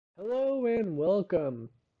and welcome.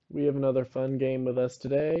 We have another fun game with us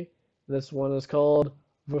today. This one is called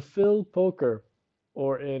Würfelpoker,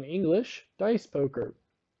 or in English, Dice Poker.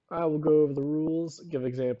 I will go over the rules, give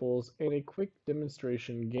examples, and a quick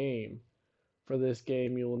demonstration game. For this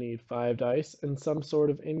game, you will need 5 dice and some sort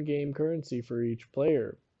of in-game currency for each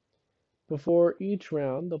player. Before each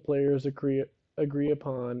round, the players agree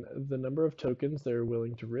upon the number of tokens they are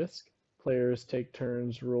willing to risk. Players take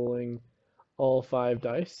turns rolling all 5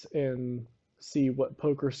 dice and see what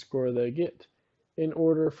poker score they get. In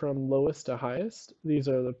order from lowest to highest, these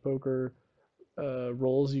are the poker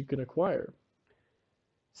rolls you can acquire.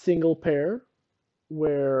 Single pair,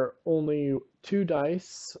 where only 2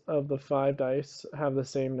 dice of the 5 dice have the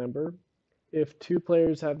same number. If 2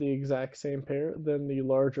 players have the exact same pair, then the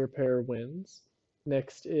larger pair wins.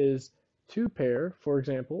 Next is 2 pair, for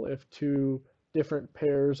example, if 2 different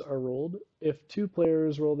pairs are rolled. If 2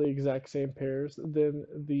 players roll the exact same pairs, then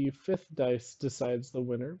the 5th dice decides the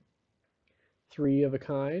winner. 3 of a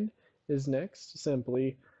kind is next.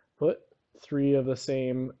 Simply put, 3 of the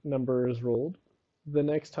same number is rolled. The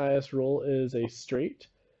next highest roll is a straight.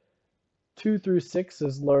 2 through 6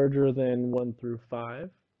 is larger than 1 through 5.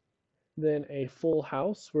 Then a full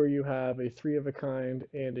house where you have a 3 of a kind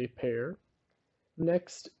and a pair.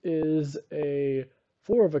 Next is a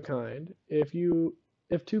 4 of a kind. If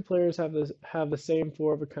 2 players have the same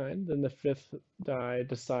 4 of a kind, then the 5th die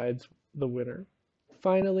decides the winner.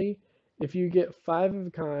 Finally, if you get 5 of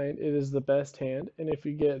a kind, it is the best hand, and if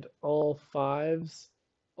you get all 5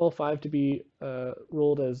 to be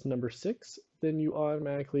rolled as number 6, then you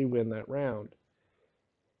automatically win that round.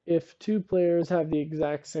 If 2 players have the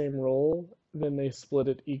exact same roll, then they split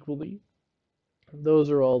it equally. Those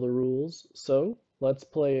are all the rules. So let's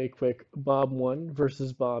play a quick Bob 1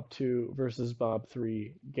 versus Bob 2 versus Bob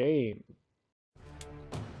 3 game.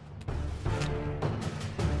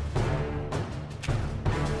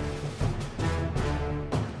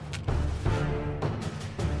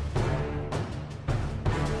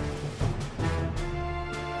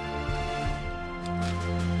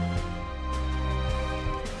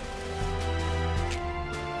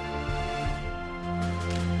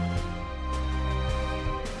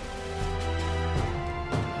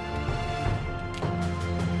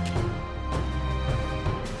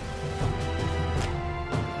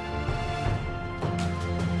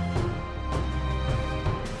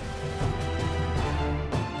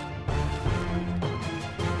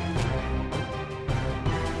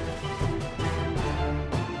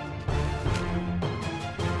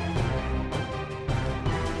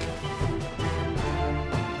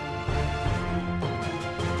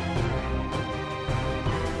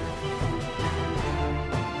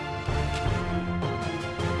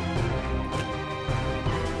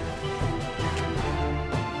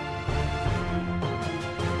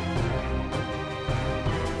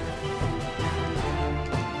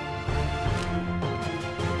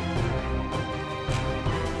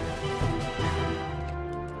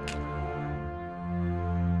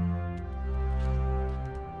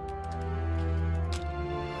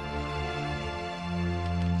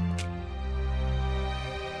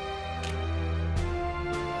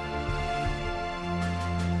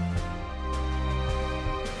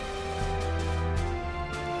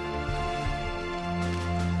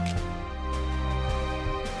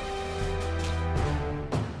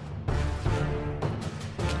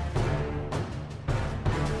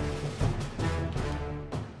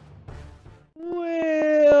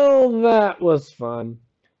 Well, that was fun.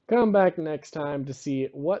 Come back next time to see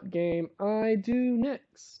what game I do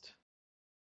next.